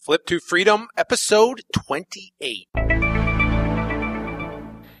Flip to Freedom, episode 28.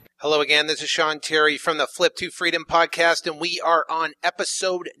 Hello again, this is Sean Terry from the Flip to Freedom podcast, and we are on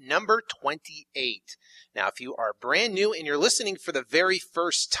episode number 28. Now, if you are brand new and you're listening for the very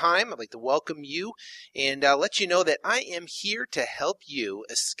first time, I'd like to welcome you and let you know that I am here to help you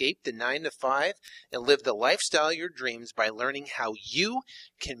escape the 9-to-5 and live the lifestyle of your dreams by learning how you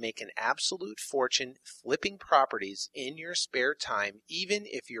can make an absolute fortune flipping properties in your spare time, even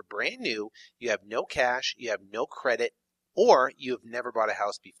if you're brand new, you have no cash, you have no credit, or you've never bought a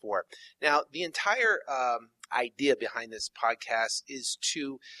house before. Now, the entire idea behind this podcast is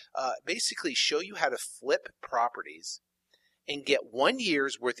to basically show you how to flip properties and get 1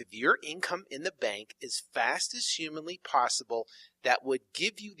 year's worth of your income in the bank as fast as humanly possible. That would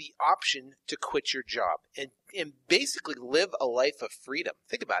give you the option to quit your job and basically live a life of freedom.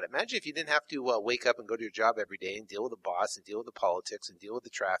 Think about it. Imagine if you didn't have to wake up and go to your job every day and deal with the boss and deal with the politics and deal with the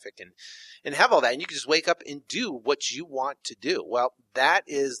traffic and have all that. And you could just wake up and do what you want to do. Well, that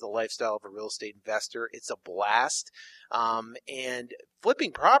is the lifestyle of a real estate investor. It's a blast. And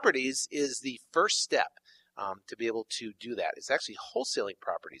flipping properties is the first step. To be able to do that. It's actually wholesaling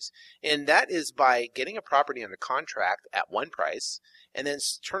properties. And that is by getting a property under contract at one price and then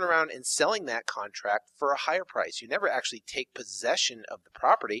turn around and selling that contract for a higher price. You never actually take possession of the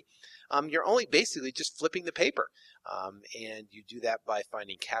property. You're only basically just flipping the paper. And you do that by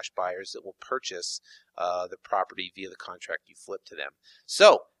finding cash buyers that will purchase the property via the contract you flip to them.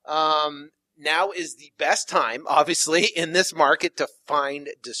 So, now is the best time, obviously, in this market to find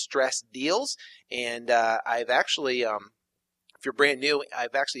distressed deals. And I've actually, if you're brand new,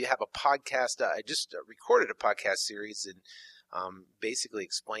 I've actually have a podcast. I just recorded a podcast series and basically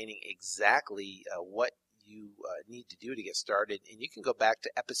explaining exactly what you need to do to get started. And you can go back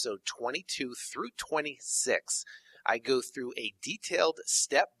to episode 22 through 26. I go through a detailed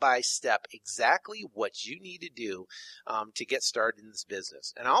step-by-step exactly what you need to do to get started in this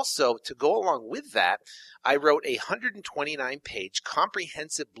business. And also, to go along with that, I wrote a 129-page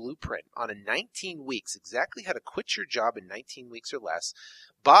comprehensive blueprint on 19 weeks, exactly how to quit your job in 19 weeks or less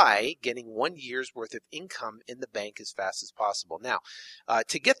by getting 1 year's worth of income in the bank as fast as possible. Now,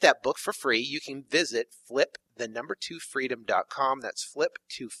 to get that book for free, you can visit flip2freedom.com. That's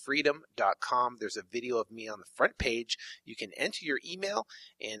flip2freedom.com. There's a video of me on the front page. You can enter your email,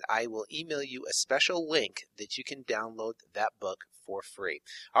 and I will email you a special link that you can download that book for free.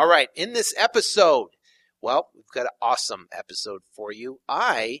 All right, in this episode, well, we've got an awesome episode for you.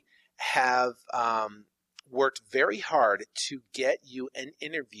 I have worked very hard to get you an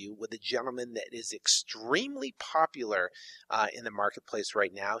interview with a gentleman that is extremely popular in the marketplace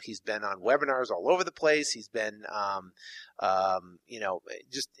right now. He's been on webinars all over the place. He's been,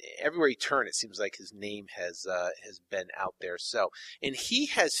 just everywhere you turn, it seems like his name has been out there. So, and he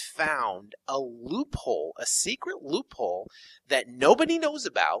has found a loophole, a secret loophole that nobody knows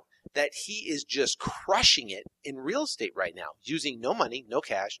about, that he is just crushing it in real estate right now, using no money, no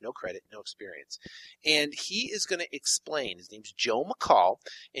cash, no credit, no experience. And he is going to explain, his name's Joe McCall,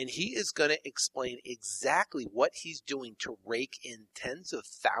 and he is going to explain exactly what he's doing to rake in tens of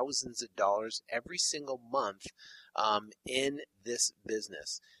thousands of dollars every single month in this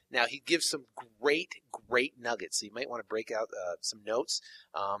business. Now, he gives some great nuggets. So you might want to break out some notes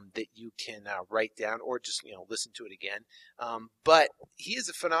that you can write down or just, listen to it again. But he is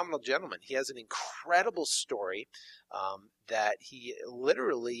a phenomenal gentleman. He has an incredible story that he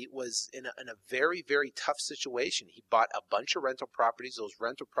literally was in a very, very tough situation. He bought a bunch of rental properties. Those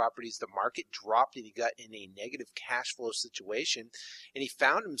rental properties, the market dropped and he got in a negative cash flow situation. And he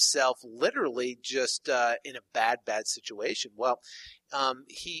found himself literally just in a bad situation. Well,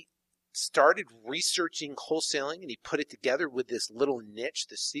 he started researching wholesaling and he put it together with this little niche,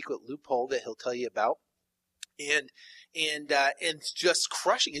 the secret loophole that he'll tell you about. And just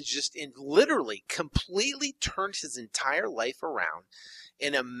crushing it, and literally completely turned his entire life around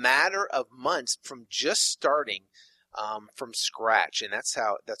in a matter of months from just starting from scratch. And that's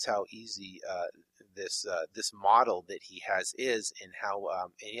how easy this model that he has is, and how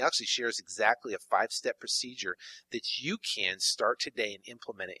and he actually shares exactly a 5-step procedure that you can start today and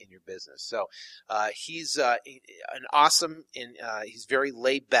implement it in your business. So he's an awesome, and he's very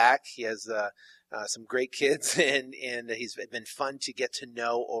laid back. He has some great kids, and he's been fun to get to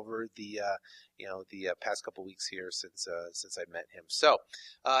know over the past couple weeks here since I met him. So,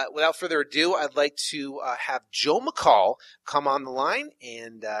 without further ado, I'd like to have Joe McCall come on the line,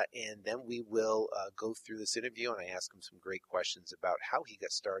 and then we will go through this interview, and I ask him some great questions about how he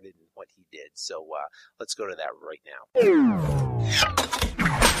got started and what he did. So, let's go to that right now.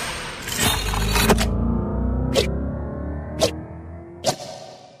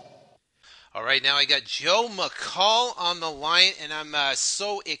 right, now I got Joe McCall on the line, and I'm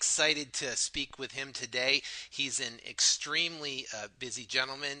so excited to speak with him today. He's an extremely busy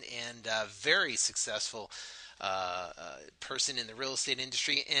gentleman and very successful person in the real estate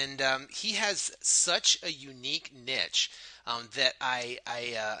industry, and he has such a unique niche that I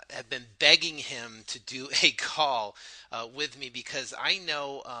have been begging him to do a call with me because I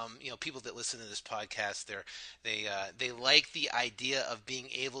know people that listen to this podcast they like the idea of being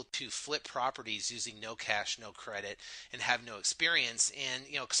able to flip properties using no cash, no credit, and have no experience. And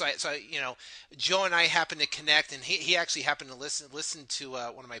Joe and I happened to connect, and he actually happened to listen to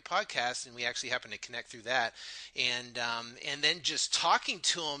one of my podcasts, and we actually happened to connect through that. And then just talking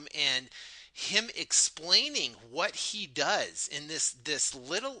to him and him explaining what he does in this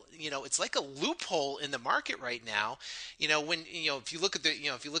little, it's like a loophole in the market right now. If you look at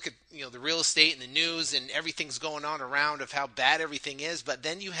the real estate and the news and everything's going on around of how bad everything is, but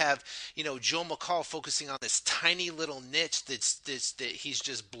then you have Joe McCall focusing on this tiny little niche that he's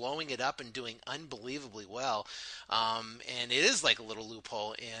just blowing it up and doing unbelievably well, and it is like a little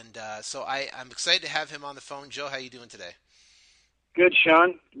loophole. And so I'm excited to have him on the phone. Joe, how you doing today? Good,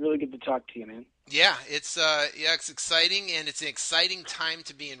 Sean. Really good to talk to you, man. Yeah, it's exciting, and it's an exciting time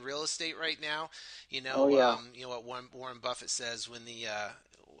to be in real estate right now. What Warren Buffett says when the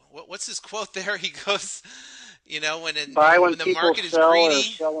what's his quote there? He goes, buy when the people market sell, is greedy, or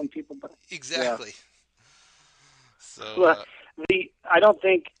sell when people buy. Exactly. Yeah. So I don't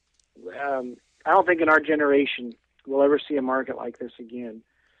think in our generation we'll ever see a market like this again.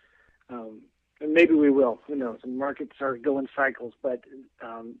 And maybe we will. Who knows? And markets are going cycles. But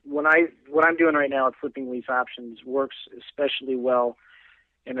what I'm doing right now at flipping lease options works especially well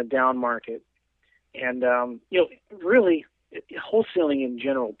in a down market. And really, wholesaling in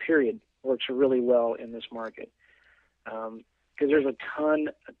general, period, works really well in this market because there's a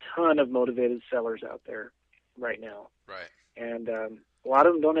ton of motivated sellers out there right now. Right. And a lot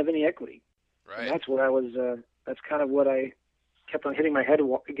of them don't have any equity. Right. And that's what I was. That's kind of what I kept on hitting my head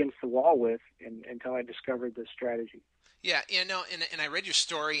against the wall with until I discovered this strategy. Yeah, and I read your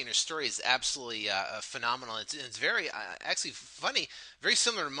story, and your story is absolutely phenomenal. It's very actually funny, very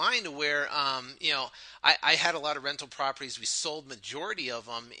similar to mine, to where I had a lot of rental properties. We sold majority of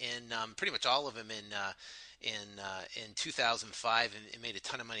them in pretty much all of them in 2005 and made a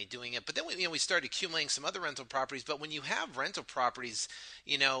ton of money doing it. But then we started accumulating some other rental properties. But when you have rental properties,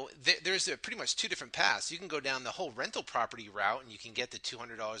 there's pretty much two different paths. You can go down the whole rental property route, and you can get the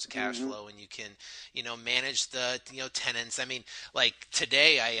 $200 of cash flow, and you can manage the tenants. I mean, like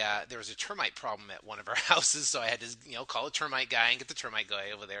today, there was a termite problem at one of our houses, so I had to call a termite guy and get the termite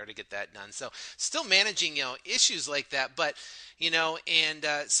guy over there to get that done. So still managing issues like that, but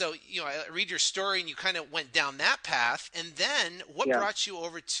so I read your story, and you kind of went down that path, and then what brought you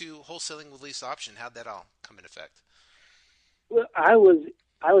over to wholesaling with lease option? How'd that all come in effect? Well, I was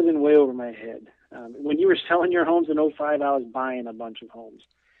in way over my head. When you were selling your homes in '05, I was buying a bunch of homes,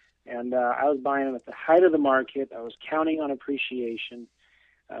 and I was buying them at the height of the market. I was counting on appreciation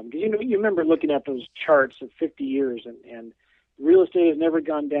because you remember looking at those charts of 50 years, and real estate has never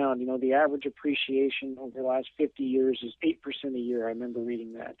gone down. The average appreciation over the last 50 years is 8% a year. I remember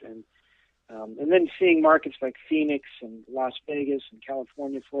reading that, and then seeing markets like Phoenix and Las Vegas and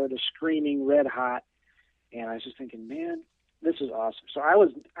California, Florida screaming red hot, and I was just thinking, man, this is awesome. So I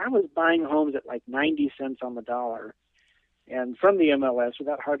was buying homes at like 90 cents on the dollar, and from the MLS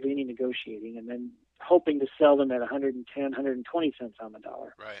without hardly any negotiating, and then hoping to sell them at 110, 120 cents on the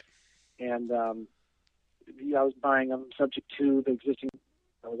dollar. Right. And I was buying them subject to the existing.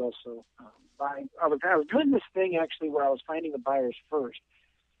 I was also buying. I was doing this thing actually where I was finding the buyers first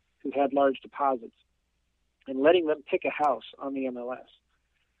who had large deposits and letting them pick a house on the MLS,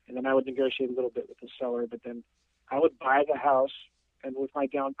 and then I would negotiate a little bit with the seller. But then I would buy the house, and with my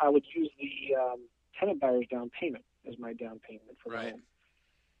down, I would use the tenant buyer's down payment as my down payment for the home,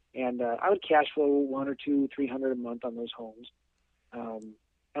 and I would cash flow $100 or $200, $300 a month on those homes.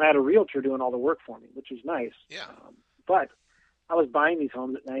 And I had a realtor doing all the work for me, which was nice. Yeah. But I was buying these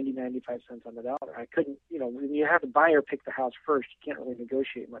homes at 90, 95 cents on the dollar. I couldn't, when you have the buyer pick the house first, you can't really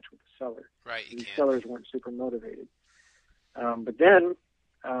negotiate much with the seller. Right. These sellers weren't super motivated. But then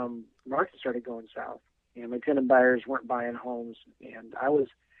the market started going south, and my tenant buyers weren't buying homes, and I was,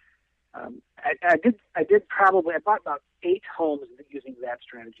 I bought about 8 homes using that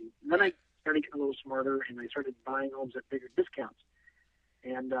strategy. And then I started getting a little smarter, and I started buying homes at bigger discounts.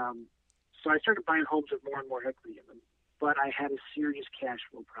 And so I started buying homes with more and more equity in them. But I had a serious cash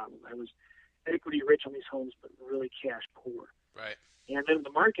flow problem. I was equity rich on these homes, but really cash poor. Right. And then the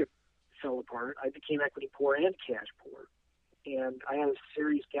market fell apart. I became equity poor and cash poor. and I had a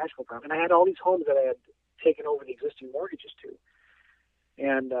serious cash flow problem. And I had all these homes that I had taken over the existing mortgages to,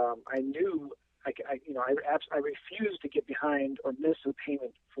 and I knew I refused to get behind or miss a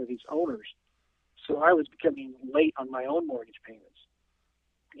payment for these owners. So I was becoming late on my own mortgage payments,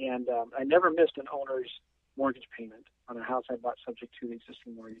 and I never missed an owner's mortgage payment on a house I bought subject to the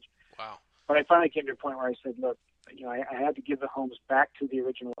existing mortgage. Wow. But I finally came to a point where I said, look, I had to give the homes back to the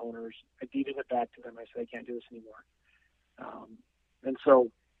original owners. I deeded it back to them. I said, I can't do this anymore. And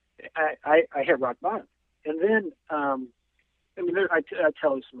so I hit rock bottom. And then, I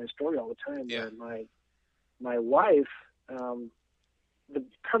tell this in my story all the time. Yeah. Where my wife,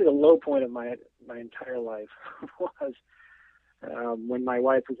 probably the low point of my entire life was when my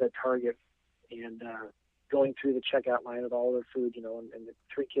wife was at Target and going through the checkout line with all of her food, and the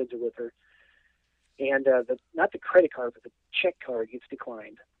 3 kids are with her. And not the credit card, but the check card gets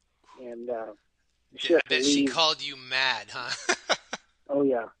declined. And I bet she called you mad, huh? Oh,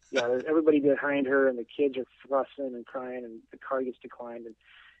 yeah. Yeah, everybody behind her, and the kids are fussing and crying, and the card gets declined.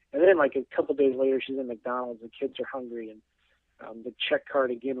 And then, like, a couple days later, she's in McDonald's, the kids are hungry, and the check card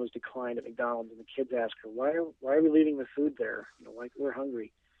again was declined at McDonald's, and the kids ask her, why are we leaving the food there? Like, we're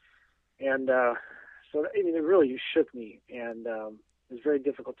hungry. And so, it really shook me, and it was a very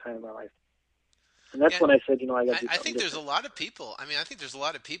difficult time in my life. And that's when I said, I got to do something I think there's a different. lot of people. I think there's a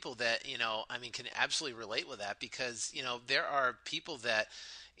lot of people that, can absolutely relate with that because, there are people that,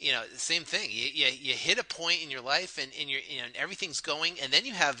 same thing. You hit a point in your life and you're, and everything's going, and then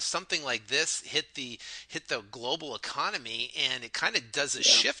you have something like this hit the global economy, and it kind of does a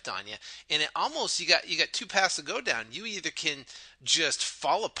shift on you. And it almost, you got 2 paths to go down. You either can just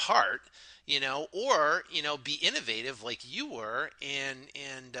fall apart, or be innovative like you were, and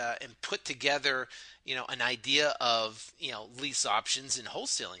put together, an idea of lease options and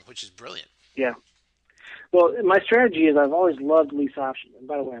wholesaling, which is brilliant. Yeah. Well, my strategy is I've always loved lease options. And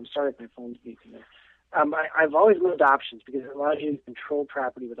by the way, I'm sorry if my phone's beeping there. I've always loved options because it allows you to control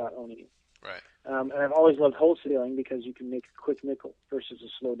property without owning it. Right. And I've always loved wholesaling because you can make a quick nickel versus a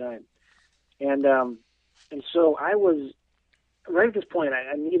slow dime. And so I was right at this point. I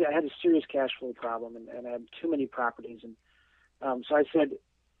had a serious cash flow problem, and I had too many properties. And so I said,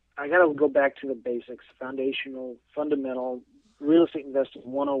 I got to go back to the basics, foundational, fundamental, real estate investing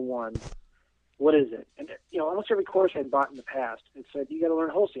 101. What is it? And almost every course I'd bought in the past, it said you got to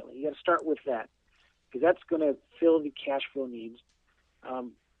learn wholesaling. You got to start with that because that's going to fill the cash flow needs.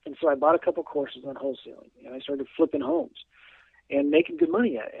 And so I bought a couple courses on wholesaling, and I started flipping homes and making good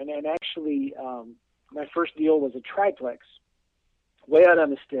money at it. And actually, my first deal was a triplex, way out on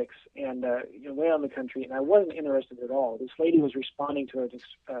the sticks and way out in the country, and I wasn't interested at all. This lady was responding to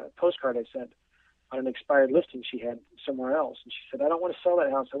a postcard I sent on an expired listing she had somewhere else, and she said, I don't want to sell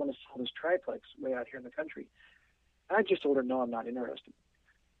that house. I want to sell this triplex way out here in the country. And I just told her, no, I'm not interested.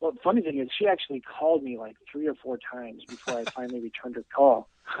 Well, the funny thing is she actually called me like 3 or 4 times before I finally returned her call.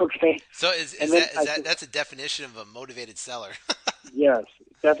 Okay. So that's a definition of a motivated seller. Yes,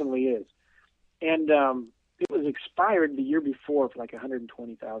 it definitely is. And it was expired the year before for like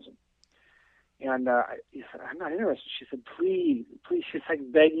 $120,000. And I said, I'm not interested. She said, please. She's like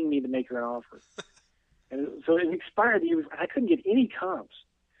begging me to make her an offer. And so it expired the year before. I couldn't get any comps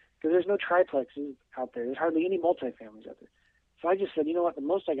because there's no triplexes out there. There's hardly any multifamilies out there. So I just said, you know what, the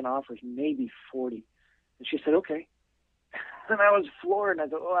most I can offer is maybe 40. And she said, okay. And I was floored,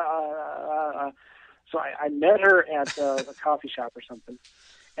 and I thought, So I met her at a coffee shop or something,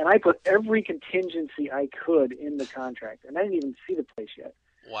 and I put every contingency I could in the contract. And I didn't even see the place yet.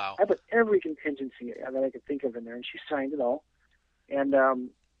 Wow. I put every contingency that I could think of in there, and she signed it all. And,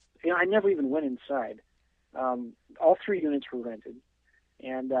 I never even went inside. All 3 units were rented.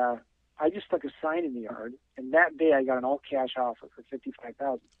 And I just stuck a sign in the yard, and that day I got an all-cash offer for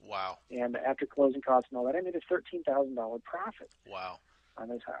 $55,000. Wow. And after closing costs and all that, I made a $13,000 profit. Wow. On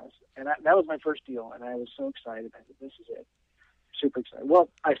this house. And that was my first deal, and I was so excited. I said, this is it. Super excited. Well,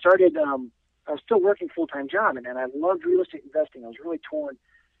 I started, I was still working full-time job, and I loved real estate investing. I was really torn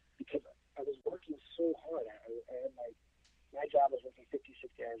because I was working so hard. I had my job was working 50,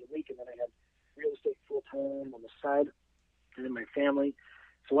 60 hours a week, and then I had real estate full-time on the side, and then my family.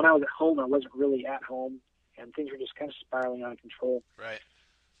 So when I was at home, I wasn't really at home, and things were just kind of spiraling out of control. Right.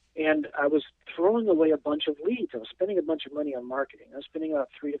 And I was throwing away a bunch of leads. I was spending a bunch of money on marketing. I was spending about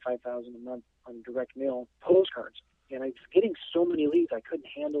 $3,000 to $5,000 a month on direct mail postcards. And I was getting so many leads, I couldn't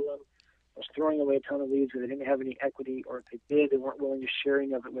handle them. I was throwing away a ton of leads because they didn't have any equity, or if they did, they weren't willing to share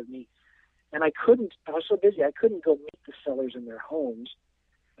any of it with me. And I was so busy, I couldn't go meet the sellers in their homes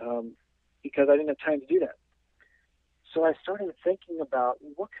because I didn't have time to do that. So I started thinking about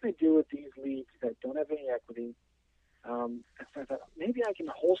what can I do with these leads that don't have any equity, And so I thought, maybe I can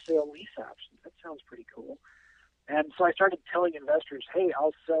wholesale lease options. That sounds pretty cool. And so I started telling investors, hey,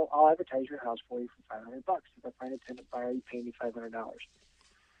 I'll advertise your house for you for $500. If I find a tenant buyer, you pay me $500.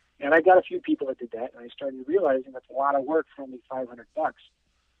 And I got a few people that did that, and I started realizing that's a lot of work for only $500.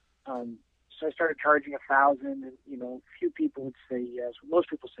 So I started charging $1,000, and a few people would say yes. Most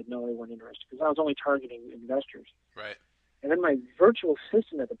people said no, they weren't interested because I was only targeting investors. Right. And then my virtual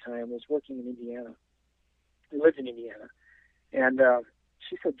assistant at the time was working in Indiana. He lived in Indiana, and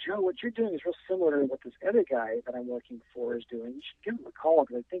she said, Joe, what you're doing is real similar to what this other guy that I'm working for is doing. You should give him a call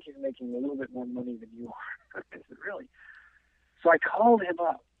because I think he's making a little bit more money than you are. I said, really? So I called him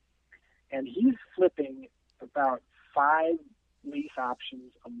up, and he's flipping about 5 lease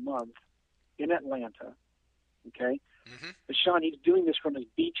options a month in Atlanta, okay? Mm-hmm. But Sean, he's doing this from his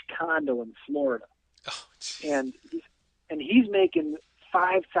beach condo in Florida. Oh, geez. And he's making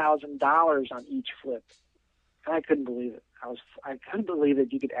 $5,000 on each flip. And I couldn't believe it. I couldn't believe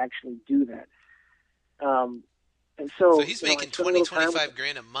that you could actually do that. And so he's making 25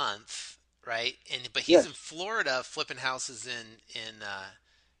 grand a month, right? But he's yes. in Florida flipping houses in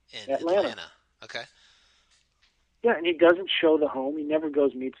Atlanta. Okay. Yeah, and he doesn't show the home. He never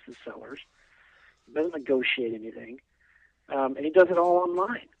goes meets the sellers. He doesn't negotiate anything. And he does it all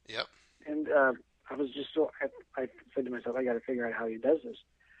online. Yep. And I was just I said to myself, I got to figure out how he does this.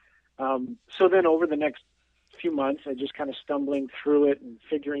 So then over the next few months, I just kind of stumbling through it and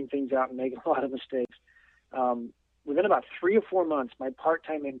figuring things out and making a lot of mistakes. Within about 3 or 4 months, my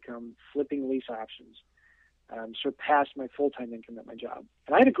part-time income flipping lease options surpassed my full-time income at my job.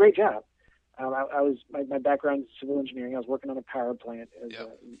 And I had a great job. My background is civil engineering. I was working on a power plant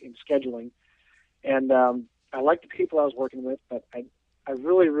in scheduling. And I liked the people I was working with, but I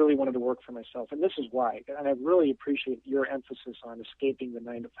really, really wanted to work for myself. And this is why. And I really appreciate your emphasis on escaping the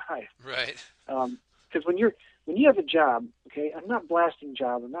 9 to 5. Right. Because when you have a job, okay, I'm not blasting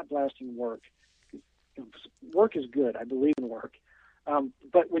job. I'm not blasting work. Work is good. I believe in work.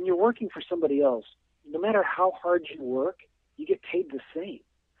 But when you're working for somebody else, no matter how hard you work, you get paid the same.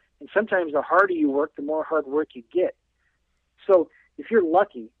 And sometimes the harder you work, the more hard work you get. So if you're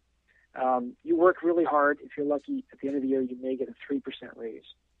lucky, you work really hard. If you're lucky, at the end of the year, you may get a 3%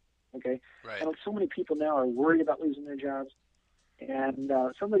 raise. Okay? Right. And so many people now are worried about losing their jobs. And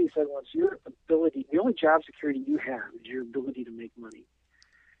somebody said once, your ability, the only job security you have is your ability to make money.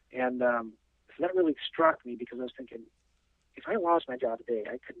 And so that really struck me because I was thinking, if I lost my job today,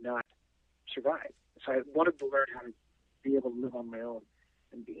 I could not survive. So I wanted to learn how to be able to live on my own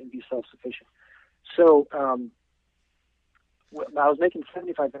and be self-sufficient. So I was making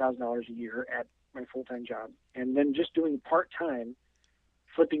 $75,000 a year at my full-time job, and then just doing part-time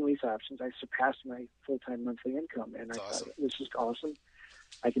flipping lease options, I surpassed my full-time monthly income, and I thought, this is awesome.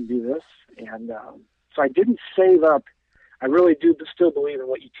 I can do this. And so I didn't save up. I really do still believe in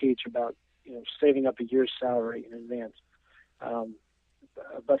what you teach about saving up a year's salary in advance.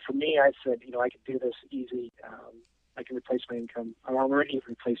 But for me, I said, I could do this easy. I can replace my income. I'm already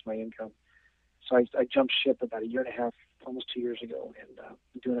replaced my income. So I jumped ship about 1.5 years, almost 2 years ago, and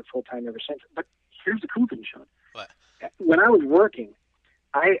been doing it full-time ever since. But here's the cool thing, Sean. What? When I was working,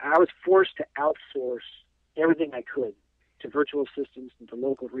 I was forced to outsource everything I could to virtual assistants and to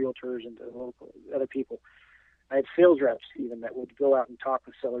local realtors and to local other people. I had sales reps even that would go out and talk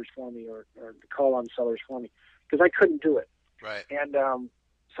with sellers for me or call on sellers for me because I couldn't do it. Right. And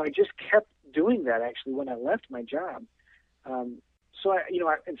so I just kept doing that actually when I left my job. So I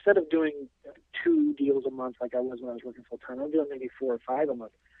instead of doing 2 deals a month like I was when I was working full time, I'm doing maybe 4 or 5 a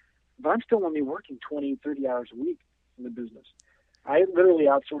month. But I'm still only working 20, 30 hours a week in the business. I literally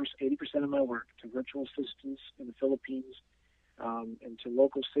outsource 80% of my work to virtual assistants in the Philippines and to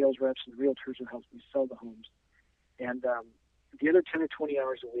local sales reps and realtors who help me sell the homes. And the other 10 or 20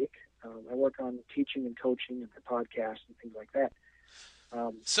 hours a week, I work on teaching and coaching and the podcast and things like that.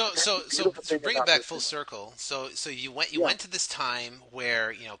 So bring it back full circle. So you went to this time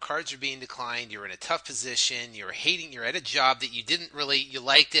where cards are being declined. You're in a tough position. You're at a job that you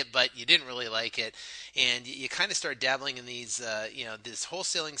liked it, but you didn't really like it, and you kind of start dabbling in these this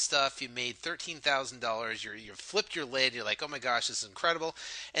wholesaling stuff. You made $13,000. You flipped your lid. You're like, oh my gosh, this is incredible.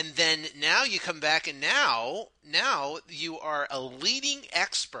 And then now you come back, and now you are a leading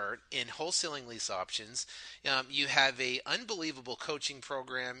expert in wholesaling lease options. You have a unbelievable coaching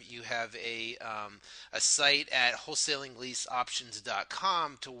program. You have a site at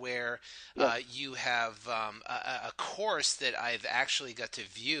wholesalingleaseoptions.com to where you have a course that I've actually got to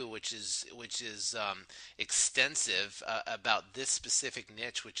view, which is extensive about this specific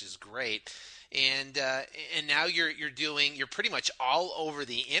niche, which is great. and now you're pretty much all over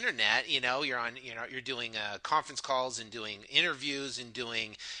the internet. You're doing conference calls and doing interviews and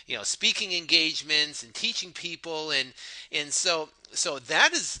doing speaking engagements and teaching people, and so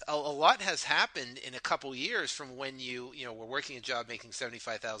that is a lot has happened in a couple years from when you were working a job making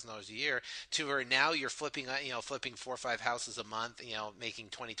 $75,000 a year to where now you're flipping 4 or 5 houses a month, making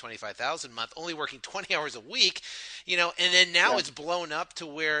 25,000 a month, only working 20 hours a week, and then now it's blown up to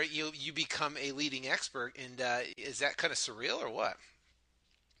where you become a leading expert. And is that kind of surreal or what?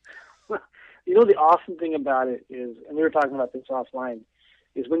 Well, the awesome thing about it is, and we were talking about this offline,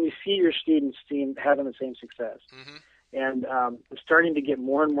 is when you see your students having the same success. Mm-hmm. And we're starting to get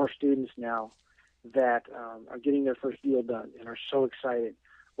more and more students now that are getting their first deal done and are so excited,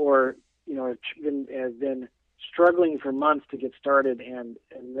 or have been struggling for months to get started, and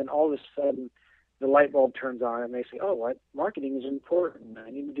then all of a sudden the light bulb turns on and they say, "Oh, what marketing is important? I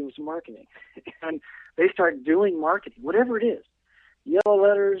need to do some marketing," and they start doing marketing, whatever it is: yellow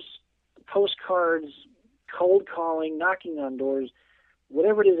letters, postcards, cold calling, knocking on doors,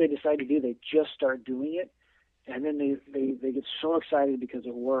 whatever it is they decide to do. They just start doing it. And then they get so excited because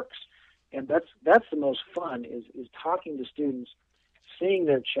it works. And that's the most fun is talking to students, seeing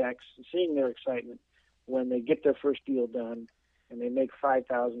their checks, seeing their excitement when they get their first deal done and they make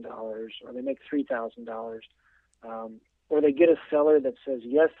 $5,000 or they make $3,000, or they get a seller that says,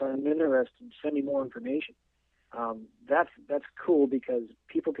 "Yes, I'm interested, send me more information." That's cool because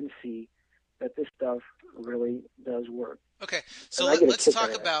people can see that this stuff really does work. Okay, so let's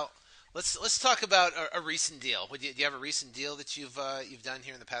talk about a recent deal. Do you have a recent deal that you've done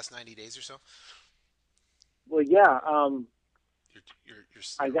here in the past 90 days or so? Well, yeah.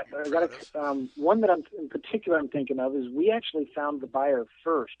 I got one that I'm thinking of is we actually found the buyer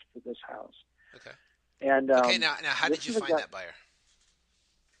first for this house. Okay. And now how did you find that buyer?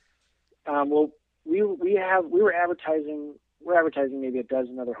 Well, we were advertising. We're advertising maybe a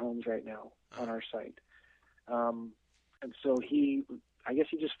dozen other homes right now on our site, and so I guess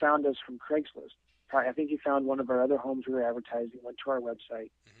he just found us from Craigslist. I think he found one of our other homes we were advertising, went to our website,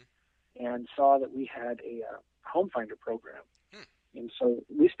 and saw that we had a home finder program. And so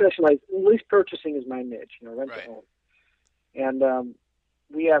we specialize, lease purchasing is my niche, rent to own. And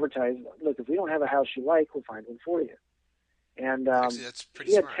we advertise, look, if we don't have a house you like, we'll find one for you. And actually, that's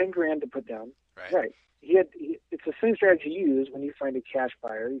pretty he had smart. $10,000 to put down. Right. It's the same strategy you use when you find a cash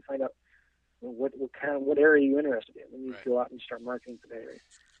buyer. You find out what area you're interested in, and you go out and start marketing for that area.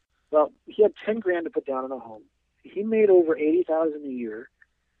 Well, he had $10,000 to put down on a home. He made over $80,000 a year,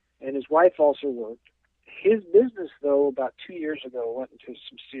 and his wife also worked. His business, though, about 2 years ago, went into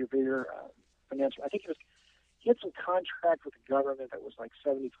some severe financial. I think he had some contract with the government that was like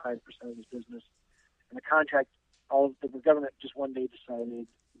 75% of his business, and the contract, the government just one day decided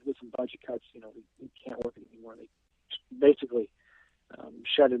with some budget cuts, we can't work anymore. They basically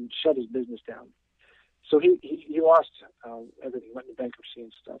shut his business down. So he lost everything, went into bankruptcy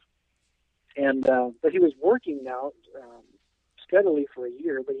and stuff. And but he was working now steadily for a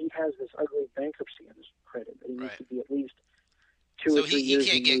year, but he has this ugly bankruptcy in his credit that he needs to be at least 2 or 3 years.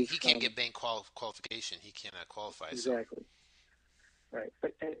 So he can't get bank qualification. He cannot qualify. Exactly. So. Right,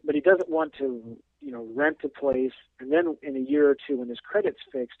 but he doesn't want to rent a place and then in a year or two when his credit's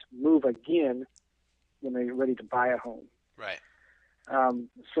fixed, move again when they're ready to buy a home. Right.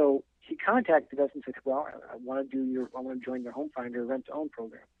 So he contacted us and said, "Well, I want to join your home finder rent to own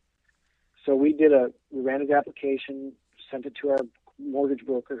program." So we ran his application, sent it to our mortgage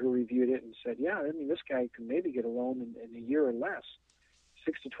broker who reviewed it and said, "Yeah, this guy can maybe get a loan in a year or less,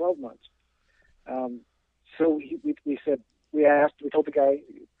 6 to 12 months." So we told the guy,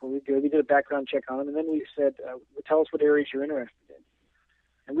 we did a background check on him, and then we said, "Tell us what areas you're interested in."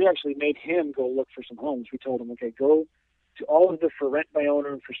 And we actually made him go look for some homes. We told him, "Okay, go to all of the for rent by owner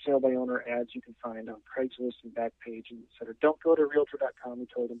and for sale by owner ads you can find on Craigslist and Backpage, and et cetera. Don't go to Realtor.com." We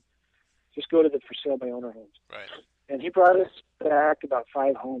told him, "Just go to the for sale by owner homes." Right. And he brought us back about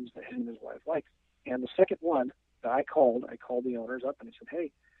 5 homes that him and his wife liked. And the second one that I called the owners up and I said,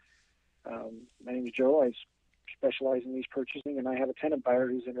 "Hey, my name is Joe. I specialize in lease purchasing, and I have a tenant buyer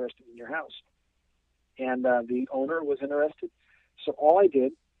who's interested in your house." And the owner was interested. So all I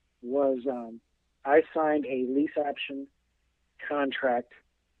did was I signed a lease option contract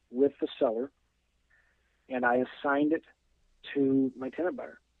with the seller, and I assigned it to my tenant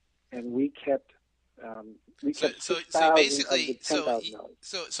buyer. And we kept We So, kept so, $6,000 so of the basically,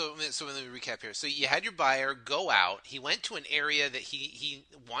 $10,000. so let me recap here. So you had your buyer go out. He went to an area that he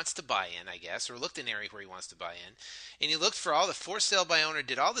wants to buy in, I guess, or looked in an area where he wants to buy in, and he looked for all the for sale by owner,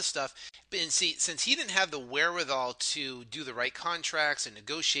 did all this stuff. And see, since he didn't have the wherewithal to do the right contracts and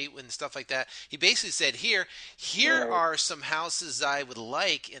negotiate with and stuff like that, he basically said, here Right. are some houses I would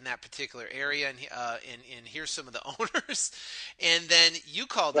like in that particular area, and here's some of the owners. And then you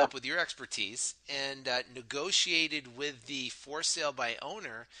called Yeah. up with your expertise and negotiated with the for sale by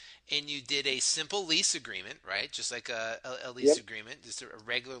owner, and you did a simple lease agreement, right? Just like a lease Yep. agreement, just a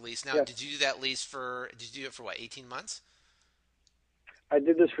regular lease. Now, Yes. did you do that lease did you do it for what, 18 months? I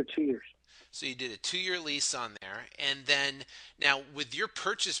did this for 2 years. So you did a 2-year lease on there, and then now with your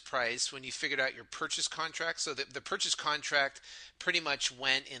purchase price, when you figured out your purchase contract, so the purchase contract pretty much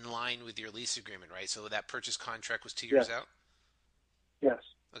went in line with your lease agreement, right? So that purchase contract was 2 years Yes. out? Yes.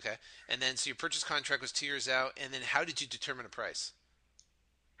 Okay. And then so your purchase contract was 2 years out, and then how did you determine a price?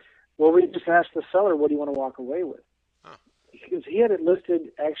 Well, we just asked the seller, what do you want to walk away with? Huh. Because he had it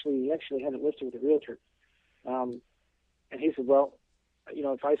listed, he actually had it listed with a realtor. And he said, well,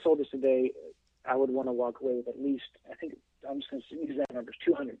 if I sold this today, I would want to walk away with at least, I think, I'm just going to use that number,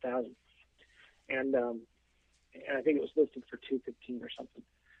 $200,000. And I think it was listed for $215 or something.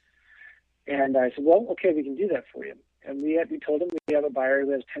 And I said, well, okay, we can do that for you. And we told him we have a buyer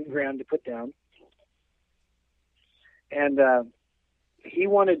who has $10,000 to put down. And he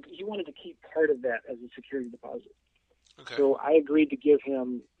wanted to keep part of that as a security deposit. Okay. So I agreed to give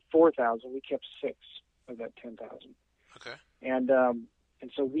him $4,000. We kept $6,000 of that $10,000. Okay. And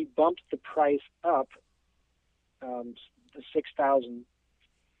so we bumped the price up, the $6,000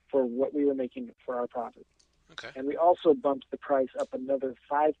 for what we were making for our profit. Okay. And we also bumped the price up another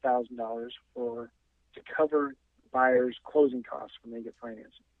 $5,000 to cover buyers' closing costs when they get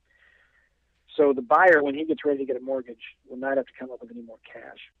financing. So the buyer, when he gets ready to get a mortgage, will not have to come up with any more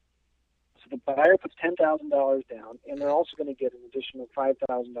cash. So the buyer puts $10,000 down, and they're also going to get an additional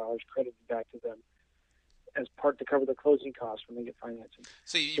 $5,000 credited back to them as part to cover the closing costs when they get financing.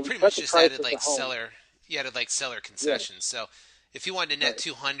 So you So we pretty set much the just price added of the like home. seller concessions. So if you wanted to net Right.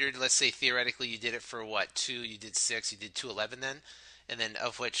 200, let's say theoretically you did it for what, 2, you did 6, you did 211 then, and then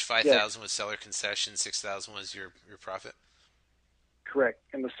of which 5,000 was seller concession, 6,000 was your profit. Correct.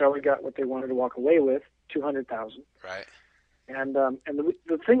 And the seller got what they wanted to walk away with, $200,000. Right. And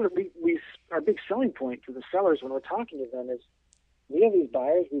the thing that our big selling point to the sellers when we're talking to them is we have these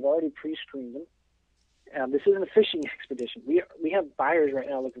buyers, we've already pre-screened them. This isn't a fishing expedition. We have buyers right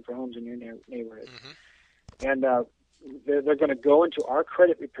now looking for homes in your neighborhood. Mm-hmm. And they're going to go into our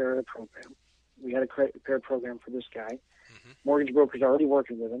credit repair program. We had a credit repair program for this guy. Mm-hmm. Mortgage broker's already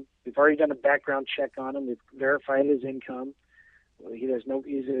working with him. We've already done a background check on him. We've verified his income.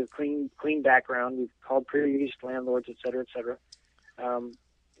 He's a clean background. We've called previous landlords, et cetera, et cetera.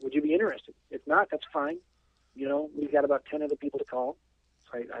 Would you be interested? If not, that's fine. We've got about 10 other people to call.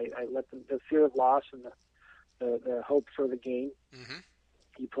 So I let the fear of loss and the hope for the gain. Mm-hmm.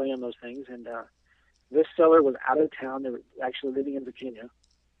 You play on those things. And this seller was out of town. They were actually living in Virginia.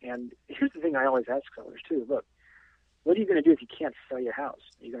 And here's the thing I always ask sellers, too. Look, what are you going to do if you can't sell your house?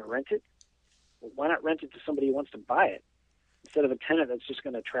 Are you going to rent it? Well, why not rent it to somebody who wants to buy it instead of a tenant that's just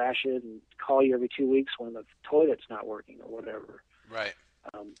going to trash it and call you every 2 weeks when the toilet's not working or whatever? Right.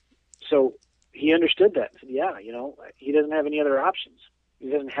 So he understood that. He said, he doesn't have any other options. He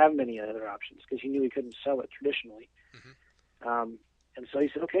doesn't have many other options because he knew he couldn't sell it traditionally. Mm-hmm. And so he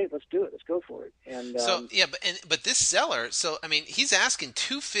said, okay, let's do it. Let's go for it. And but this seller, he's asking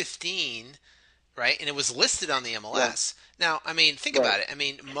 $215, right? And it was listed on the MLS. Yeah. Now, think about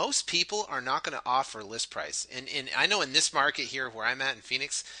it. Most people are not going to offer list price. And I know in this market here where I'm at in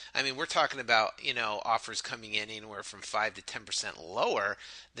Phoenix, we're talking about, offers coming in anywhere from 5 to 10% lower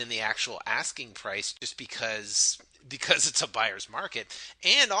than the actual asking price just because it's a buyer's market.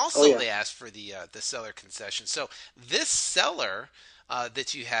 And also they ask for the seller concession. So this seller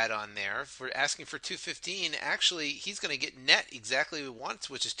that you had on there for asking for $215, actually he's going to get net exactly what he wants,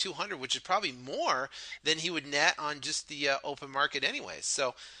 which is $200, which is probably more than he would net on just the open market anyways.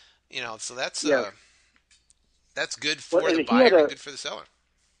 So, so that's good for the buyer and good for the seller.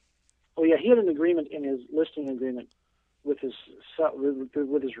 Oh yeah, he had an agreement in his listing agreement with his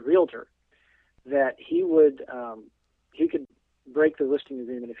realtor that he could break the listing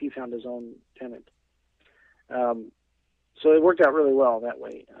agreement if he found his own tenant. So it worked out really well that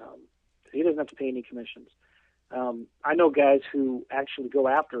way. He doesn't have to pay any commissions. I know guys who actually go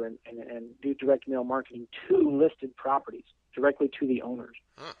after and do direct mail marketing to listed properties directly to the owners.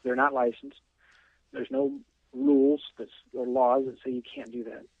 Huh. They're not licensed. There's no rules or laws that say you can't do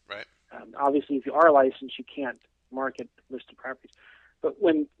that. Right. Obviously, if you are licensed, you can't market listed properties. But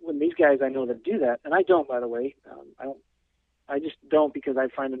when these guys I know that do that, and I don't, by the way, I just don't, because I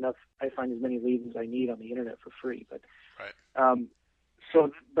find as many leads as I need on the internet for free. But Right.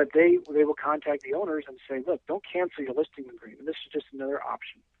 but they will contact the owners and say, look, don't cancel your listing agreement. This is just another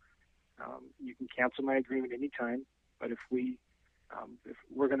option. You can cancel my agreement anytime, but if you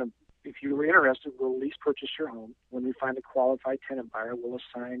were interested, we'll lease purchase your home. When we find a qualified tenant buyer, we'll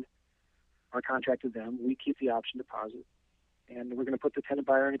assign our contract to them. We keep the option deposit, and we're going to put the tenant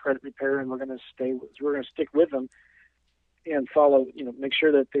buyer in a credit repair, and we're going to stick with them and follow, make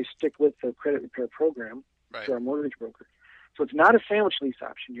sure that they stick with the credit repair program through our mortgage broker. So it's not a sandwich lease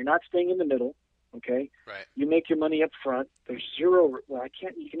option. You're not staying in the middle. Okay. Right. You make your money up front. There's zero. Well,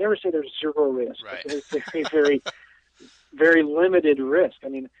 you can never say there's zero risk. Right. There's very, very, very limited risk. I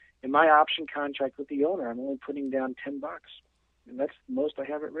mean, in my option contract with the owner, I'm only putting down $10, and that's the most I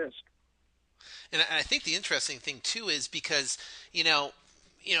have at risk. And I think the interesting thing too is because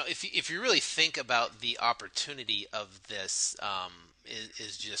if you really think about the opportunity of this,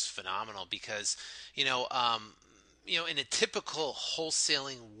 is just phenomenal, because in a typical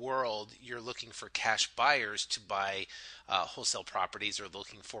wholesaling world, you're looking for cash buyers to buy wholesale properties, or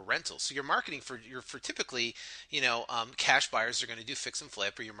looking for rentals. So you're marketing for typically, cash buyers are going to do fix and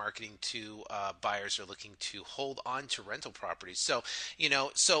flip, or you're marketing to buyers who are looking to hold on to rental properties. So, Yeah.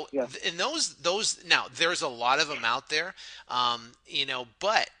 in those now, there's a lot of them out there,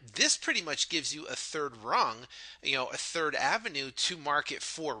 but this pretty much gives you a third rung, a third avenue to market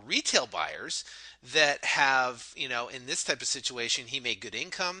for retail buyers that have, in this type of situation, he made good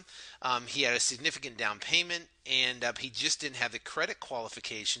income, he had a significant down payment, and he just didn't have the credit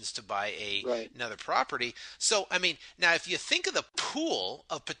qualifications to buy another property. So, I mean, now if you think of the pool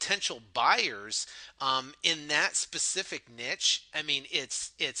of potential buyers in that specific niche, I mean,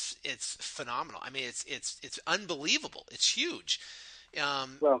 it's phenomenal. I mean, it's unbelievable. It's huge.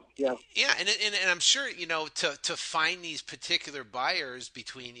 Well, yeah. Yeah, and I'm sure to find these particular buyers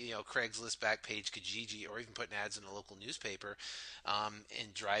between Craigslist, Backpage, Kijiji, or even putting ads in a local newspaper,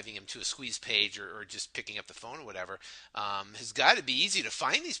 and driving them to a squeeze page, or just picking up the phone or whatever, has got to be easy to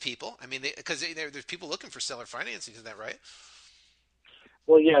find these people. I mean, because there's people looking for seller financing, isn't that right?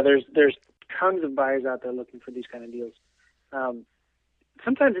 Well, yeah. There's tons of buyers out there looking for these kind of deals.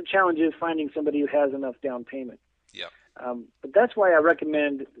 Sometimes the challenge is finding somebody who has enough down payment. Yeah. But that's why I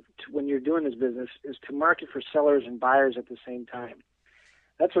recommend, when you're doing this business, is to market for sellers and buyers at the same time.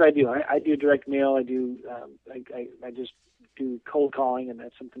 That's what I do. I do direct mail. I do. I just do cold calling, and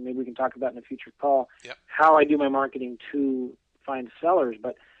that's something maybe we can talk about in a future call. Yep. How I do my marketing to find sellers,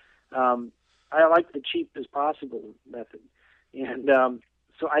 but I like the cheap as possible method, and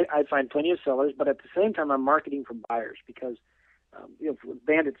so I find plenty of sellers. But at the same time, I'm marketing for buyers, because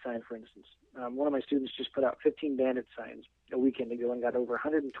bandit sign, for instance. One of my students just put out 15 bandit signs a weekend ago and got over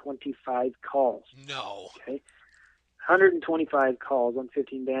 125 calls. No. Okay. 125 calls on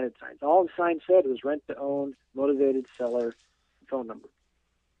 15 bandit signs. All the sign said was rent to own, motivated seller, phone number.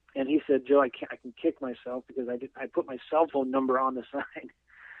 And he said, Joe, I can kick myself because I put my cell phone number on the sign.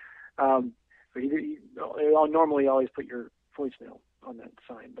 But I'll normally always put your voicemail on that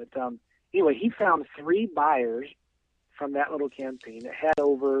sign. But anyway, he found 3 buyers from that little campaign that had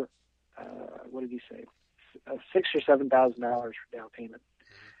over, what did he say, $6,000 or $7,000 for down payment.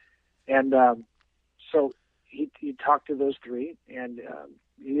 And so he talked to those 3, and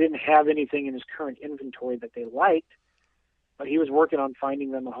he didn't have anything in his current inventory that they liked, but he was working on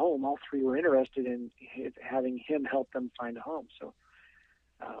finding them a home. All 3 were interested in having him help them find a home. So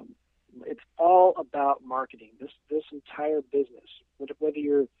it's all about marketing. This entire business, whether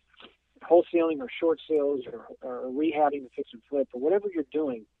you're wholesaling or short sales or rehabbing the fix and flip or whatever you're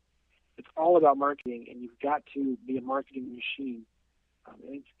doing, it's all about marketing, and you've got to be a marketing machine.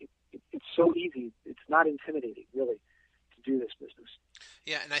 It's so easy. It's not intimidating, really, to do this business.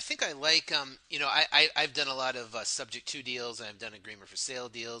 Yeah, and I think I like, I've done a lot of subject to deals, and I've done agreement for sale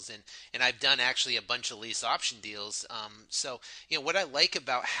deals, and I've done actually a bunch of lease option deals. So, what I like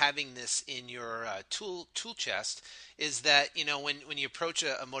about having this in your tool chest is that, when you approach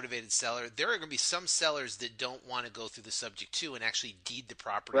a motivated seller, there are going to be some sellers that don't want to go through the subject to and actually deed the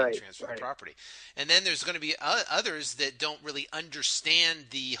property and transfer the property. And then there's going to be others that don't really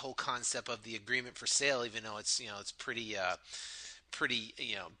understand the whole concept of the agreement for sale, even though it's pretty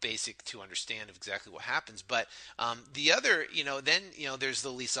basic to understand of exactly what happens. But the other, then there's the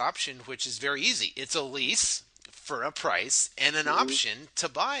lease option, which is very easy. It's a lease. for a price and an Mm-hmm. option to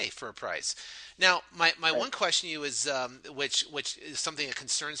buy for a price. Now, my Right. one question to you is, which is something that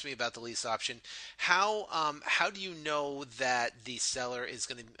concerns me about the lease option. How do you know that the seller is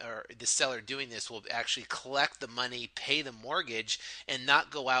going to, or the seller doing this will actually collect the money, pay the mortgage, and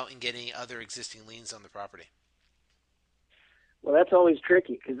not go out and get any other existing liens on the property? Well, that's always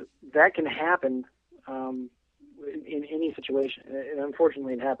tricky because that can happen um, in any situation, and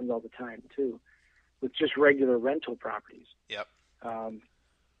unfortunately, it happens all the time too, with just regular rental properties. Yep. Um,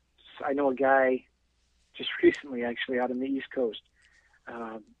 I know a guy just recently, actually, out on the East Coast.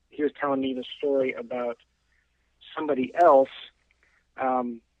 He was telling me the story about somebody else.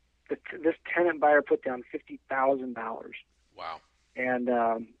 This tenant buyer put down $50,000 Wow. and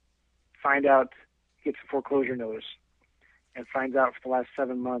find out gets a foreclosure notice and finds out for the last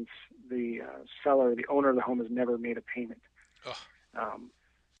 7 months the seller, the owner of the home, has never made a payment. Ugh. Um,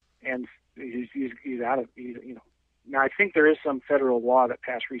 and he's out of you know. Now I think there is some federal law that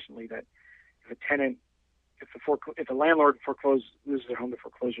passed recently that if a tenant, if the landlord loses their home to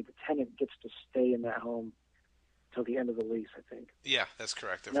foreclosure, the tenant gets to stay in that home till the end of the lease. I think. Yeah, that's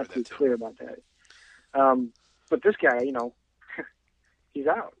correct. I've Not heard to be that too. clear about that. But this guy, he's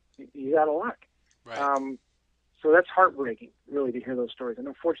out. He's out of luck. Right. So that's heartbreaking, really, to hear those stories. And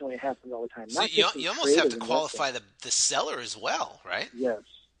unfortunately, it happens all the time. So Not just in you almost have creative to investing. qualify the seller as well, right? Yes,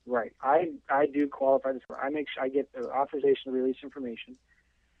 right. I do qualify this. I get the authorization to release information.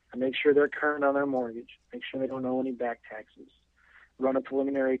 I make sure they're current on their mortgage. Make sure they don't owe any back taxes. Run a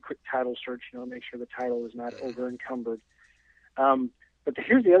preliminary quick title search. Make sure the title is not over encumbered. But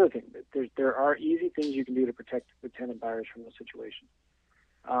here's the other thing: there are easy things you can do to protect the tenant buyers from those situations.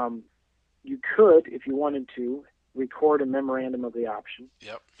 You could, if you wanted to, record a memorandum of the option.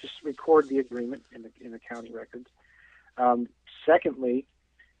 Yep. Just record the agreement in the county records. Secondly,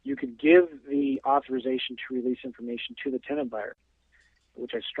 you could give the authorization to release information to the tenant buyer,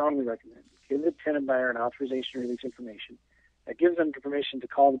 which I strongly recommend. Give the tenant buyer an authorization to release information. That gives them permission to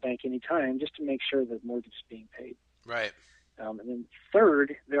call the bank anytime just to make sure the mortgage is being paid. Right. And then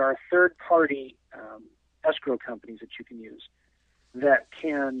third, there are third-party escrow companies that you can use that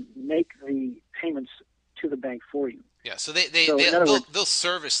can make the payments to the bank for you. Yeah, so In other words, they'll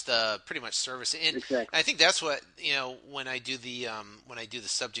service pretty much service, and exactly. I think that's what when I do the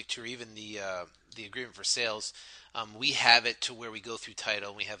subject to, or even the agreement for sales, we have it to where we go through title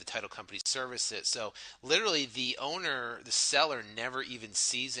and we have the title company service it. So literally, the seller never even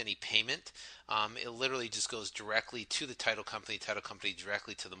sees any payment. It literally just goes directly to the title company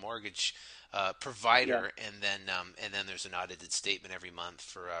directly to the mortgage provider, Yeah. and then there's an audited statement every month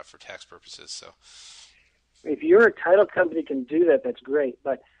for tax purposes. So. If your title company can do that, that's great.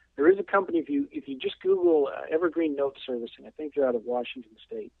 But there is a company, if you just Google Evergreen Note Servicing, I think they're out of Washington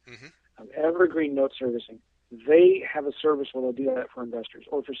State. Mm-hmm. Evergreen Note Servicing, they have a service where they'll do that for investors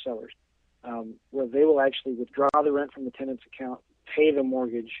or for sellers, where they will actually withdraw the rent from the tenant's account, pay the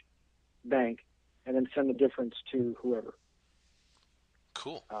mortgage bank, and then send the difference to whoever.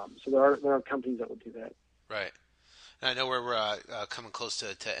 Cool. So there are companies that will do that. Right. I know we're coming close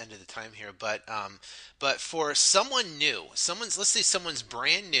to end of the time here, but for someone new, let's say someone's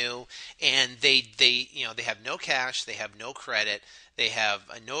brand new and they have no cash, they have no credit, they have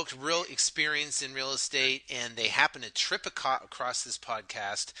no real experience in real estate, and they happen to trip across this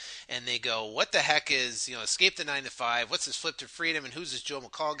podcast and they go, "What the heck is Escape the 9 to 5? What's this Flip to Freedom? And who's this Joe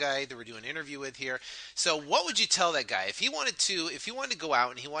McCall guy that we're doing an interview with here?" So, what would you tell that guy if he wanted to go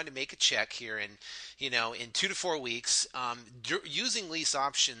out and he wanted to make a check here and in 2 to 4 weeks, using lease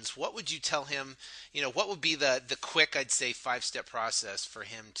options? What would you tell him? What would be the quick, I'd say, 5-step process for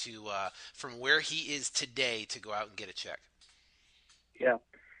him to from where he is today to go out and get a check? Yeah.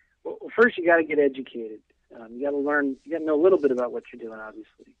 Well, first you got to get educated. You got to learn. You got to know a little bit about what you're doing,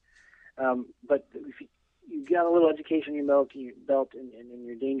 obviously. But if you got a little education in your belt, and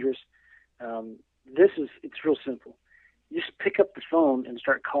you're dangerous, it's real simple. You just pick up the phone and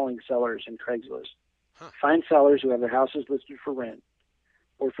start calling sellers in Craigslist. Huh. Find sellers who have their houses listed for rent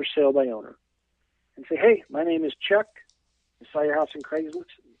or for sale by owner, and say, "Hey, my name is Chuck. I saw your house in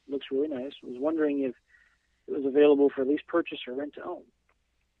Craigslist. It looks really nice. I was wondering if it was available for lease purchase or rent to own."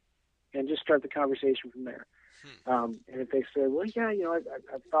 And just start the conversation from there. And if they say, "Well, yeah,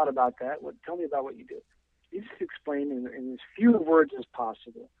 I've thought about that. Tell me about what you do." You just explain in as few words as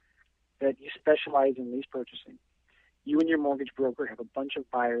possible that you specialize in lease purchasing. You and your mortgage broker have a bunch of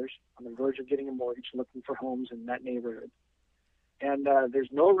buyers on the verge of getting a mortgage looking for homes in that neighborhood. And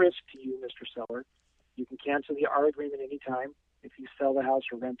there's no risk to you, Mr. Seller. You can cancel our agreement anytime. If you sell the house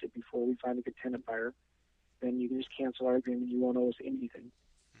or rent it before we find a good tenant buyer, then you can just cancel our agreement. You won't owe us anything.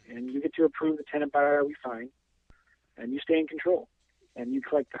 And you get to approve the tenant buyer we find. and you stay in control, and you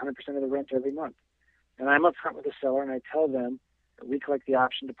collect 100% of the rent every month. And I'm upfront with the seller, and I tell them that we collect the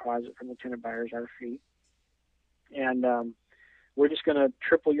option deposit from the tenant buyers, our fee, and we're just going to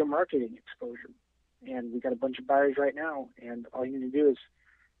triple your marketing exposure. And we got a bunch of buyers right now, and all you need to do is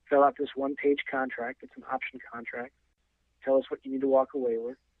fill out this one-page contract. It's an option contract. Tell us what you need to walk away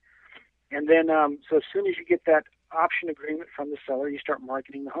with. And then, so as soon as you get that option agreement from the seller, you start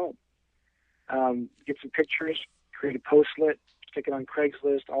marketing the home. Get some pictures, create a postlet, stick it on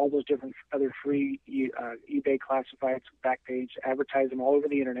Craigslist, all those different other free eBay classifieds, Backpage, advertise them all over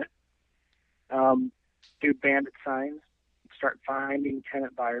the internet. Do bandit signs, start finding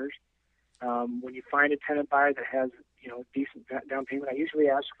tenant buyers. When you find a tenant buyer that has, decent down payment, I usually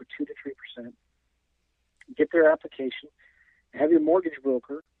ask for 2 to 3%. Get their application, have your mortgage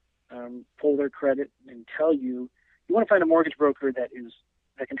broker pull their credit and tell you want to find a mortgage broker that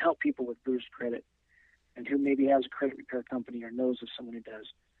can help people with bruised credit and who maybe has a credit repair company or knows of someone who does,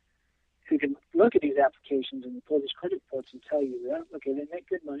 who can look at these applications and pull these credit reports and tell you that, okay, they make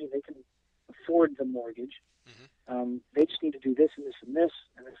good money, they can afford the mortgage. Mm-hmm. They just need to do this and this and this,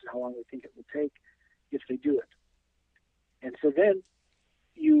 and this is how long they think it will take if they do it. And so then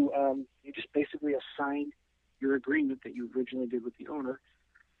you just basically assign your agreement that you originally did with the owner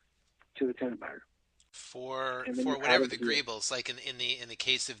to the tenant buyer. For whatever the agreeables, like in the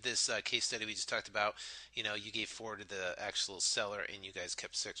case of this case study we just talked about, you gave 4 to the actual seller and you guys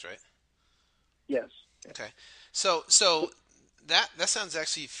kept 6, right? Yes. Okay. So that sounds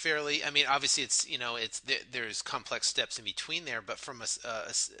actually fairly. I mean, obviously there's complex steps in between there, but from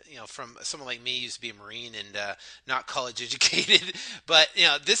from someone like me, used to be a Marine and not college educated, but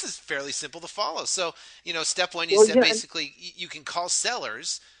this is fairly simple to follow. So step 1, you said basically you can call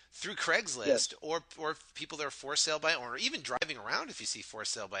sellers through Craigslist, yes, or people that are for sale by owner, even driving around. If you see for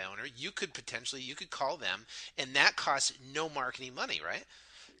sale by owner, you could call them, and that costs no marketing money, right?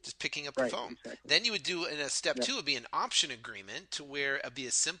 Just picking up the phone. Exactly. Then you would do in a step 2 would be an option agreement, to where it'd be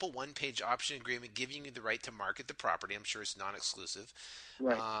a simple 1-page option agreement giving you the right to market the property. I'm sure it's non-exclusive.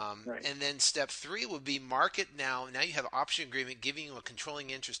 Right. And then step 3 would be market now. Now you have an option agreement giving you a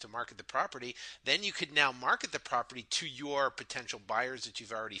controlling interest to market the property. Then you could now market the property to your potential buyers that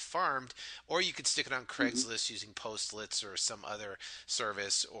you've already farmed, or you could stick it on Craigslist using Postlets or some other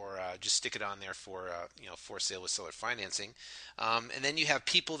service, or just stick it on there for for sale with seller financing. And then you have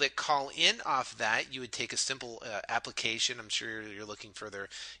people that call in off that. You would take a simple application. I'm sure you're looking for their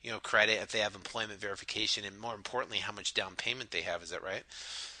credit, if they have employment verification, and more importantly, how much down payment they have. Is that right?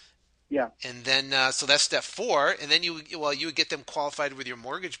 Yeah. And then so that's step 4, and then you would get them qualified with your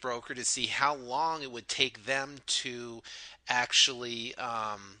mortgage broker to see how long it would take them to actually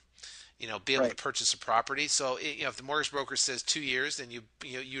be able to purchase a property. So if the mortgage broker says 2 years, then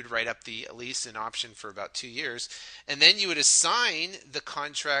you'd write up the lease and option for about 2 years, and then you would assign the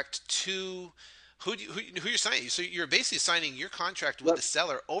contract to who you're signing. So you're basically signing your contract with the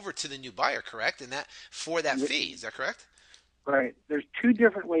seller over to the new buyer, correct? And that for that fee, is that correct? Right. There's 2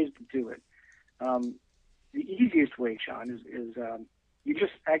 different ways to do it. The easiest way, Sean, is you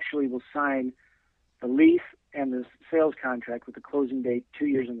just actually will sign the lease and the sales contract with the closing date 2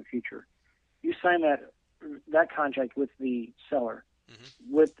 years in the future. You sign that contract with the seller,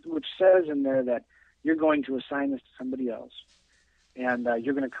 which says in there that you're going to assign this to somebody else, and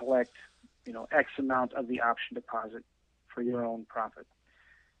you're going to collect, X amount of the option deposit for your own profit.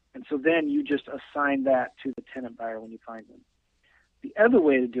 And so then you just assign that to the tenant buyer when you find them. The other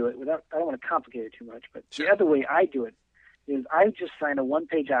way to do it, I don't want to complicate it too much, but the other way I do it is I just sign a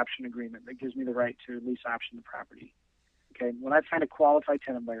 1-page option agreement that gives me the right to lease option the property. Okay, when I find a qualified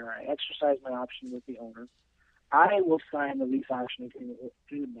tenant buyer, I exercise my option with the owner. I will sign the lease option agreement with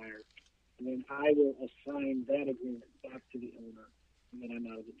the tenant buyer, and then I will assign that agreement back to the owner, and then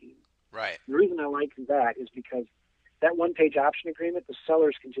I'm out of the deal. Right. The reason I like that is because that 1-page option agreement, the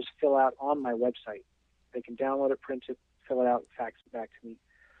sellers can just fill out on my website. They can download it, print it, fill it out, fax it back to me.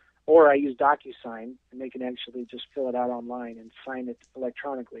 Or I use DocuSign, and they can actually just fill it out online and sign it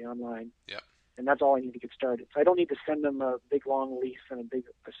electronically online. Yep. And that's all I need to get started. So I don't need to send them a big long lease and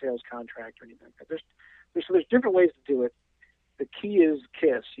a sales contract or anything like that. There's different ways to do it. The key is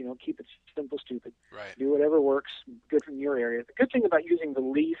KISS, keep it simple, stupid. Right. Do whatever works good from your area. The good thing about using the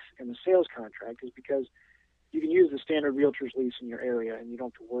lease and the sales contract is because you can use the standard realtor's lease in your area, and you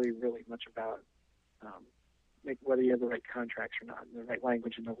don't have to worry really much about whether you have the right contracts or not, and the right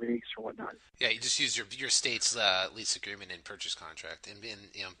language in the lease or whatnot. Yeah, you just use your state's lease agreement and purchase contract, and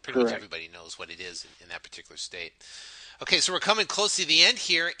pretty much everybody knows what it is in that particular state. Okay, so we're coming close to the end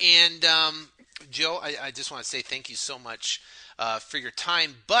here, and Joe, I just want to say thank you so much for your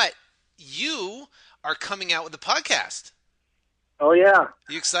time, but you are coming out with a podcast. Oh, yeah.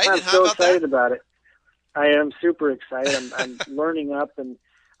 You excited? I'm so excited about it. I am super excited. I'm learning up, and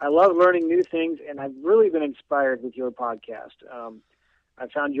I love learning new things, and I've really been inspired with your podcast. I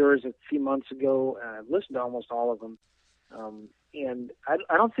found yours a few months ago, and I've listened to almost all of them. And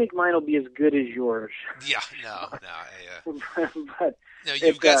I don't think mine will be as good as yours. Yeah, no. But no,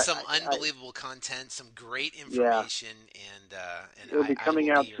 you've got some unbelievable content, some great information, and it'll be coming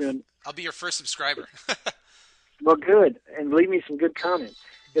out soon. I'll be your first subscriber. Well, good, and leave me some good comments.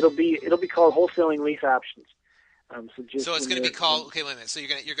 It'll be called Wholesaling Lease Options. So it's going to be called. Okay, wait a minute. So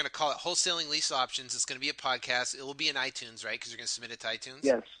you're going to call it Wholesaling Lease Options. It's going to be a podcast. It will be in iTunes, right? Because you're going to submit it to iTunes.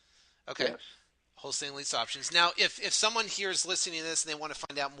 Yes. Okay. Yes. Wholesaling Lease Options. Now, if someone here is listening to this and they want to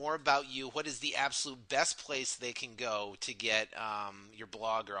find out more about you, what is the absolute best place they can go to get your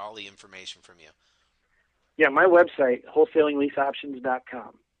blog or all the information from you? Yeah, my website,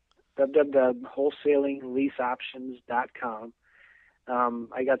 wholesalingleaseoptions.com. www.wholesalingleaseoptions.com.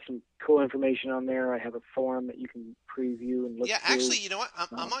 I got some cool information on there. I have a forum that you can preview and look through. Yeah, actually, you know what?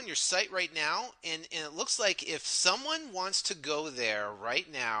 I'm on your site right now, and it looks like if someone wants to go there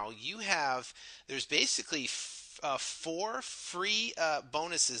right now, there's basically 4 free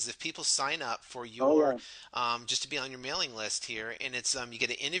bonuses if people sign up for your just to be on your mailing list here, and it's you get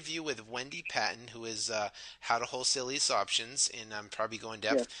an interview with Wendy Patton, who is how to wholesale lease options, and I'm probably going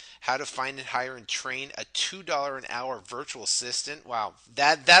depth. Yes. How to find and hire and train a $2 an hour virtual assistant. Wow,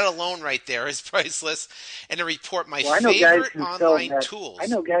 that alone right there is priceless. And to report my favorite online tools. I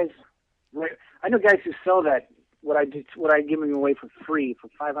know guys who sell that. What I give them away for free for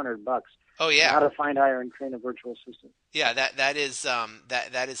 $500. Oh yeah. How to find, hire, and train a virtual assistant. Yeah, that is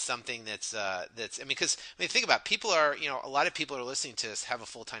something that's because think about it, people are a lot of people are listening to us have a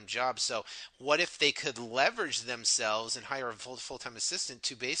full-time job, so what if they could leverage themselves and hire a full-time assistant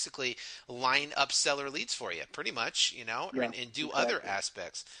to basically line up seller leads for you, pretty much, and do exactly. other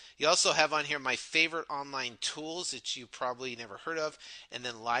aspects. You also have on here my favorite online tools that you probably never heard of, and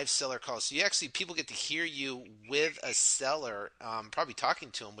then live seller calls. So people get to hear you with a seller, probably talking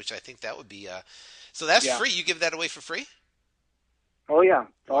to them, which I think that would be so that's free. You give that away for free? Oh yeah,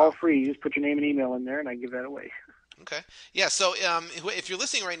 it's all free. You just put your name and email in there, and I give that away. Okay. Yeah. So if you're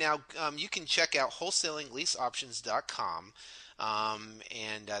listening right now, you can check out wholesalingleaseoptions.com.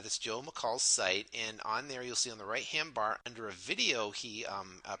 And that's Joe McCall's site, and on there you'll see on the right-hand bar under a video he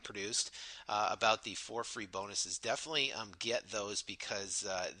produced about the 4 free bonuses. Definitely get those because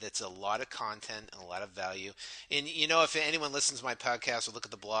that's a lot of content and a lot of value. And if anyone listens to my podcast or look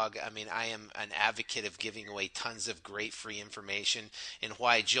at the blog, I am an advocate of giving away tons of great free information, and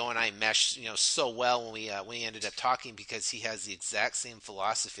why Joe and I mesh so well when we ended up talking, because he has the exact same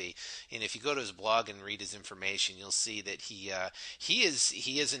philosophy. And if you go to his blog and read his information, you'll see that he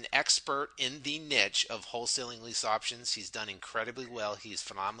is an expert in the niche of wholesaling lease options. He's done incredibly well. He's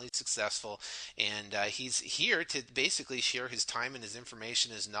phenomenally successful, and he's here to basically share his time and his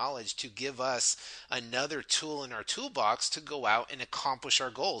information, his knowledge, to give us another tool in our toolbox to go out and accomplish our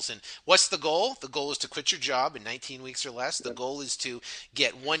goals. And what's the goal? The goal is to quit your job in 19 weeks or less. The goal is to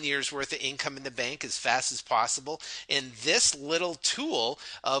get 1 year's worth of income in the bank as fast as possible. And this little tool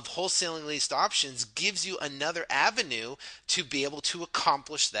of wholesaling leased options gives you another avenue to be able to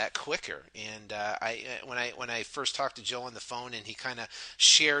accomplish that quicker. And when I first talked to Joe on the phone and he kind of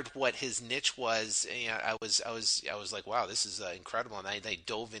shared what his niche was, I was like, wow, this is incredible. And I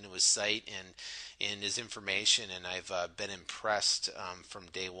dove into his site and his information, and I've been impressed from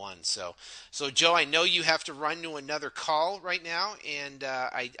day one. So Joe, I know you have to run to another call right now, and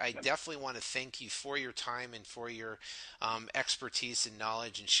I definitely want to thank you for your time and for your expertise and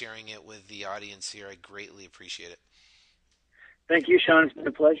knowledge and sharing it with the audience here. I greatly appreciate it. Thank you, Sean. It's been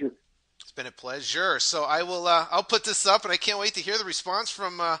a pleasure. It's been a pleasure. So I will. I'll put this up, and I can't wait to hear the response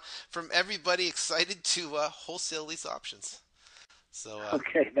from everybody excited to wholesale lease options. So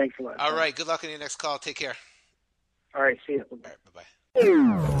okay, thanks a lot. All right. Good luck on your next call. Take care. All right. See you. All right, bye-bye.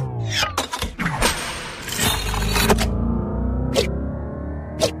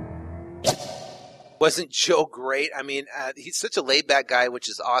 Wasn't Joe great? He's such a laid-back guy, which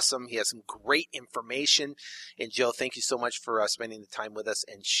is awesome. He has some great information. And Joe, thank you so much for spending the time with us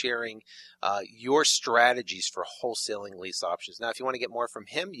and sharing your strategies for wholesaling lease options. Now, if you want to get more from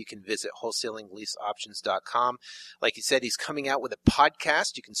him, you can visit wholesalingleaseoptions.com. Like he said, he's coming out with a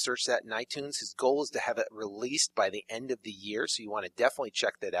podcast. You can search that in iTunes. His goal is to have it released by the end of the year. So you want to definitely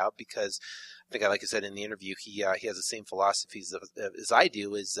check that out, because think, like I said in the interview, he has the same philosophies as I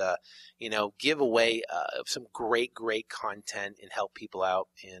do. Is give away some great content and help people out,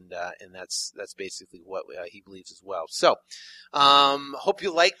 and that's basically what he believes as well. So, hope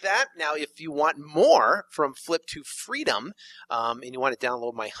you like that. Now, if you want more from Flip to Freedom, and you want to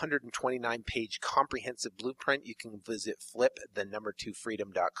download my 129-page comprehensive blueprint, you can visit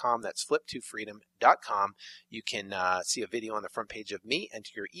flip2freedom.com. That's flip2freedom.com. You can see a video on the front page of me,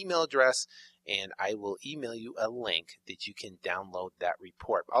 enter your email address, and I will email you a link that you can download that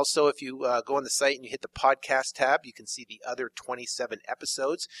report. Also, if you go on the site and you hit the podcast tab, you can see the other 27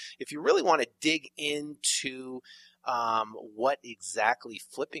 episodes. If you really want to dig into what exactly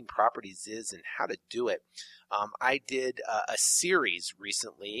flipping properties is and how to do it, I did a series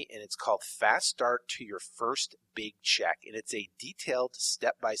recently, and it's called Fast Start to Your First Big Check, and it's a detailed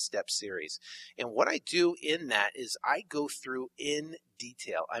step-by-step series. And what I do in that is I go through in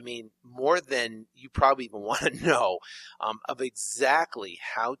detail, I mean, more than you probably even want to know, of exactly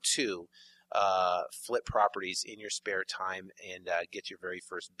how to flip properties in your spare time and get your very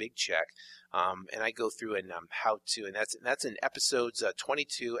first big check. And I go through and how to, and that's in episodes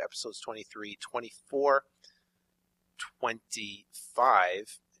 22, episodes 23, 24,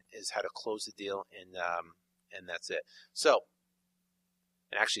 25 is how to close the deal, and that's it. So,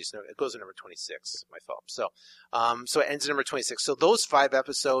 and actually, it goes to number 26. My fault. So it ends at number 26. So those 5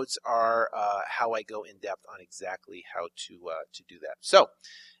 episodes are how I go in depth on exactly how to do that. So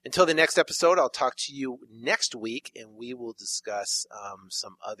until the next episode, I'll talk to you next week, and we will discuss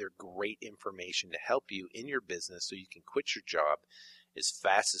some other great information to help you in your business so you can quit your job as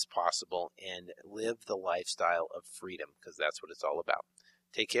fast as possible and live the lifestyle of freedom, because that's what it's all about.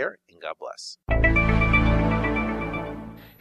 Take care, and God bless.